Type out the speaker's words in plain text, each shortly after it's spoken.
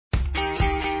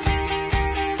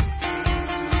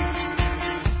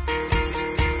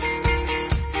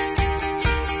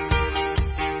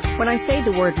When I say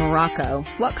the word Morocco,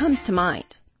 what comes to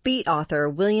mind? Beat author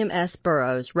William S.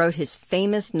 Burroughs wrote his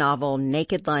famous novel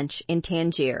Naked Lunch in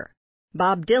Tangier.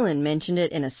 Bob Dylan mentioned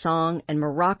it in a song, and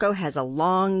Morocco has a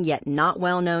long yet not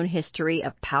well-known history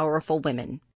of powerful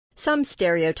women. Some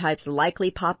stereotypes likely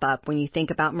pop up when you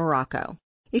think about Morocco.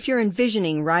 If you're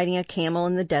envisioning riding a camel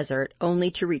in the desert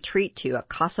only to retreat to a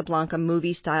Casablanca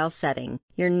movie-style setting,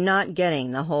 you're not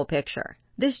getting the whole picture.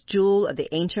 This jewel of the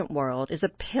ancient world is a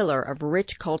pillar of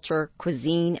rich culture,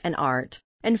 cuisine, and art,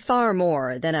 and far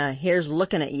more than a here's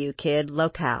looking at you, kid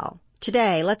locale.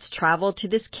 Today, let's travel to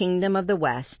this kingdom of the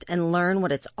West and learn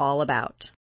what it's all about.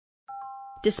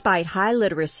 Despite high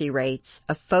literacy rates,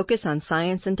 a focus on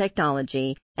science and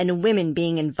technology, and women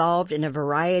being involved in a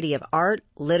variety of art,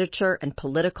 literature, and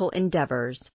political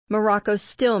endeavors, Morocco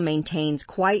still maintains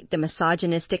quite the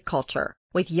misogynistic culture,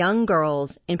 with young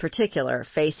girls, in particular,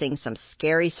 facing some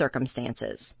scary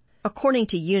circumstances. According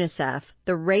to UNICEF,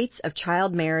 the rates of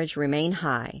child marriage remain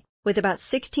high, with about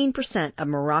 16% of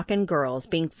Moroccan girls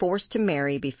being forced to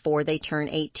marry before they turn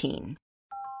 18.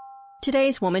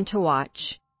 Today's woman to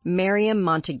watch, Mariam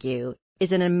Montague,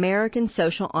 is an American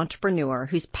social entrepreneur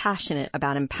who's passionate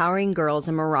about empowering girls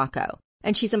in Morocco,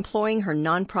 and she's employing her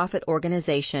nonprofit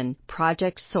organization,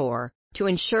 Project SOAR, to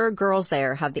ensure girls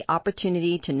there have the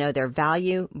opportunity to know their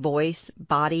value, voice,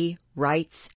 body,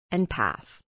 rights, and path.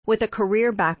 With a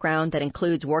career background that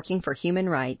includes working for human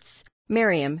rights,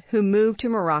 Mariam, who moved to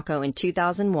Morocco in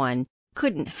 2001,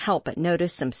 couldn't help but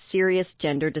notice some serious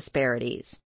gender disparities.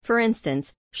 For instance,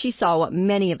 she saw what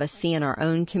many of us see in our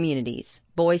own communities,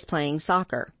 boys playing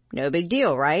soccer. No big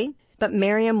deal, right? But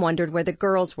Mariam wondered where the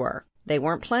girls were. They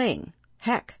weren't playing.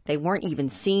 Heck, they weren't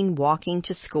even seen walking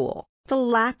to school. The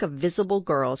lack of visible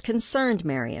girls concerned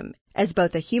Mariam, as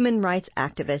both a human rights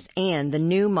activist and the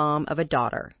new mom of a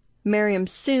daughter. Mariam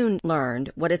soon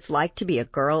learned what it's like to be a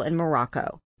girl in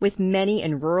Morocco, with many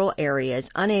in rural areas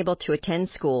unable to attend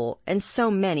school and so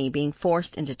many being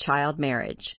forced into child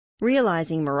marriage.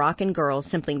 Realizing Moroccan girls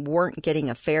simply weren't getting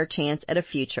a fair chance at a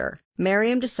future,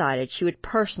 Mariam decided she would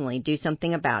personally do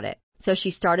something about it. So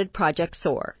she started Project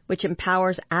SOAR, which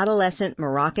empowers adolescent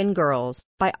Moroccan girls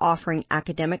by offering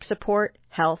academic support,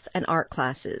 health and art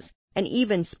classes, and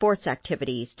even sports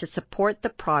activities to support the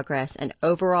progress and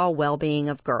overall well-being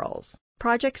of girls.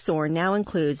 Project SOAR now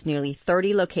includes nearly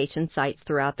 30 location sites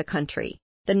throughout the country.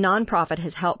 The nonprofit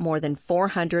has helped more than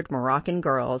 400 Moroccan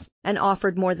girls and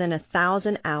offered more than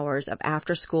 1,000 hours of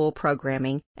after-school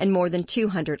programming and more than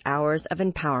 200 hours of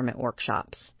empowerment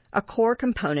workshops. A core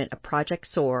component of Project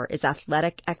SOAR is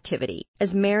athletic activity,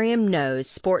 as Mariam knows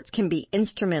sports can be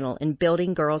instrumental in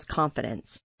building girls' confidence,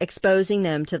 exposing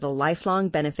them to the lifelong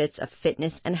benefits of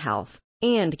fitness and health,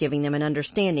 and giving them an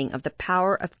understanding of the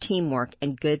power of teamwork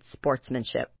and good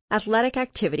sportsmanship. Athletic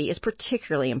activity is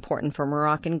particularly important for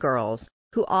Moroccan girls,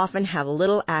 who often have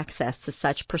little access to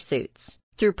such pursuits.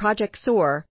 Through Project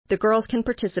SOAR, the girls can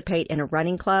participate in a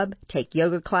running club, take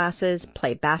yoga classes,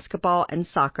 play basketball and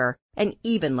soccer, and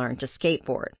even learn to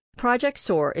skateboard. Project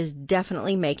SOAR is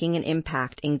definitely making an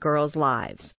impact in girls'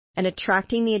 lives and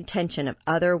attracting the attention of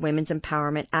other women's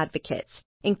empowerment advocates,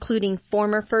 including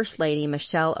former First Lady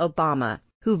Michelle Obama,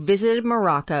 who visited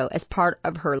Morocco as part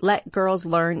of her Let Girls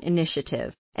Learn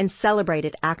initiative, and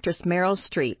celebrated actress Meryl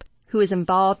Streep, who is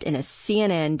involved in a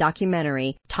CNN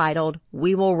documentary titled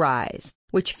We Will Rise,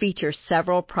 which features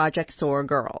several Project SOAR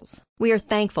girls. We are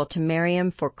thankful to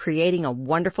Mariam for creating a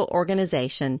wonderful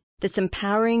organization that's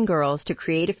empowering girls to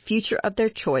create a future of their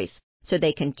choice so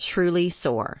they can truly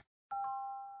soar.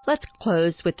 Let's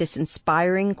close with this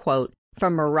inspiring quote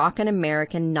from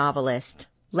Moroccan-American novelist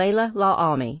Leila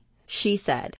La'Almi. She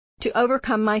said, "To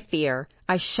overcome my fear,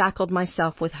 I shackled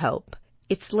myself with hope.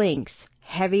 Its links,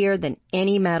 heavier than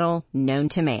any metal known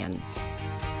to man."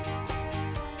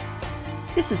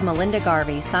 This is Melinda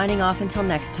Garvey signing off until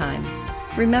next time.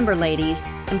 Remember, ladies,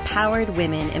 empowered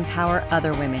women empower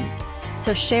other women.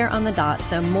 So share on the dot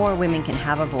so more women can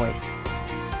have a voice.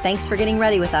 Thanks for getting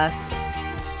ready with us.